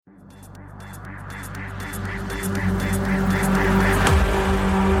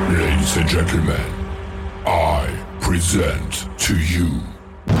Ladies and gentlemen, I present to you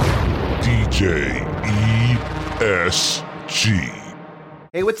DJ ESG.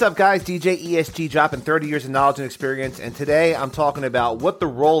 Hey, what's up, guys? DJ ESG dropping 30 years of knowledge and experience, and today I'm talking about what the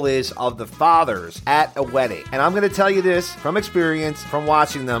role is of the fathers at a wedding. And I'm going to tell you this from experience, from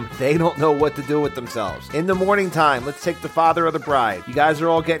watching them. They don't know what to do with themselves. In the morning time, let's take the father of the bride. You guys are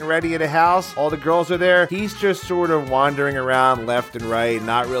all getting ready at a house. All the girls are there. He's just sort of wandering around left and right,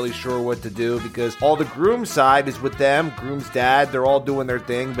 not really sure what to do because all the groom side is with them. Groom's dad, they're all doing their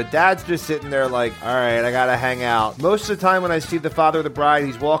thing, but dad's just sitting there like, all right, I got to hang out. Most of the time when I see the father of the bride,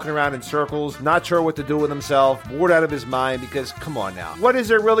 he's walking around in circles, not sure what to do with himself, bored out of his mind because, come on now, what is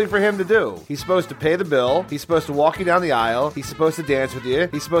there really for him to do? He's supposed to pay the bill, he's supposed to walk you down the aisle, he's supposed to dance with you,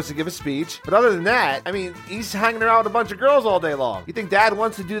 he's supposed to give a speech, but other than that, I mean, he's hanging around with a bunch of girls all day long. You think dad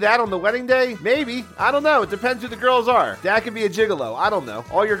wants to do that on the wedding day? Maybe. I don't know. It depends who the girls are. Dad could be a gigolo. I don't know.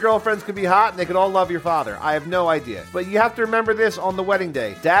 All your girlfriends could be hot and they could all love your father. I have no idea. But you have to remember this on the wedding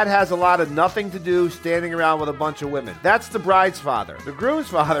day. Dad has a lot of nothing to do standing around with a bunch of women. That's the bride's father. The groom's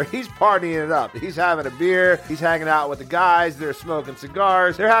father, he's partying it up. He's having a beer. He's hanging out with the guys. They're smoking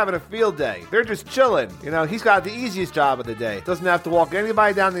cigars. They're having a field day. They're just chilling. You know, he's got the easiest job of the day. Doesn't have to walk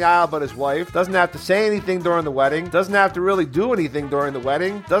anybody down the aisle but his wife. Doesn't have to say anything during the wedding. Doesn't have to really do anything during the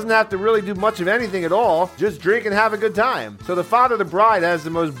wedding. Doesn't have to really do much of anything at all. Just drink and have a good time. So the father of the bride has the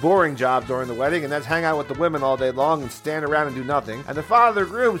most boring job during the wedding, and that's hang out with the women all day long and stand around and do nothing. And the father of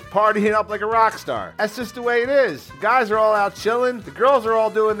the groom's partying up like a rock star. That's just the way it is. The guys are all out chilling. The girls are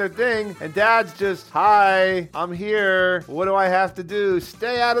all doing their thing. And dad's just, hi, I'm here. What do I have to do?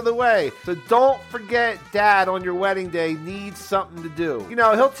 Stay out of the way. So don't forget dad on your wedding day needs something to do. You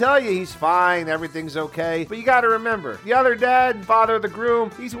know, he'll tell you he's fine, everything's okay. But you got to remember, the other dad, father of the groom,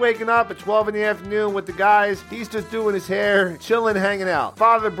 he's waking up at 12 in the afternoon with the guys. He's just doing his hair, chilling, hanging out.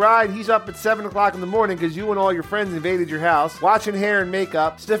 Father of the bride, he's up at 7 o'clock in the morning because you and all your friends invaded your house, watching hair and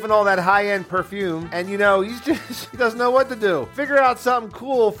makeup, sniffing all that high-end perfume. And you know, he doesn't know what to do. Figure out something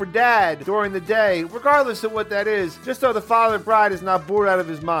cool for dad during the day, regardless of what that is, just so the father of the bride is not bored out of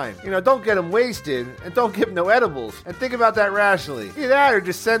his mind. You know, don't get him wasted and don't give him no edibles. And think about that rationally. Either that or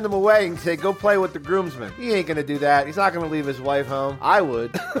just send him away and say, go play with the groomsmen. He ain't gonna do that. He's not gonna leave his wife home. I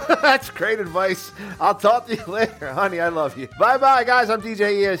would. That's great advice. I'll talk to you later. Honey, I love you. Bye-bye, guys. I'm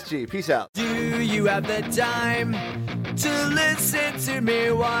DJ ESG. Peace out. Do you have the time to listen to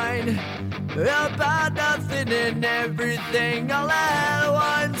me whine about nothing and everything all at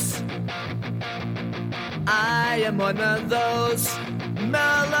once? I am one of those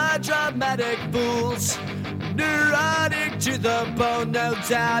melodramatic fools, neurotic to the bone, no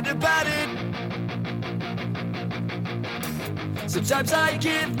doubt about it. Sometimes I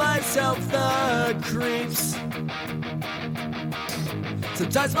give myself the creeps.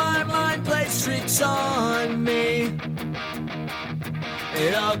 Sometimes my mind plays tricks on me.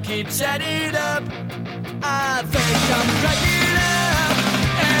 It all keeps adding up. I think I'm cracking up.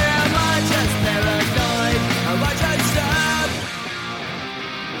 Am I just paranoid? Am I just up?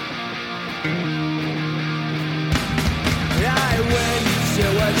 I went to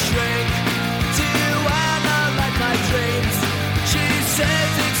a shrink to analyze my dreams. She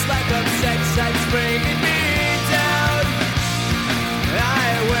says it's like a sex that's bringing me down.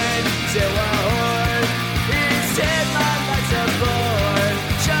 I went to a whore. He said my life's a bore.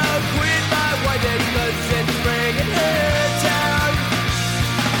 Choke with my wife because it's bringing her down.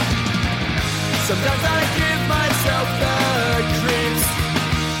 Sometimes I give myself the creeps.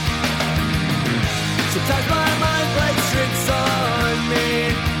 Sometimes my mind plays tricks on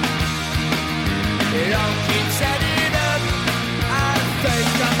me. It all keeps adding up. I think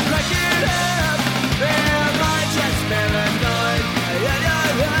I'm cracking up. Am I just paranoid?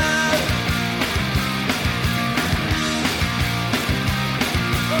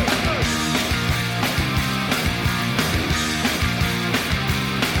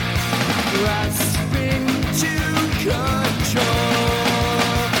 Grasping to come.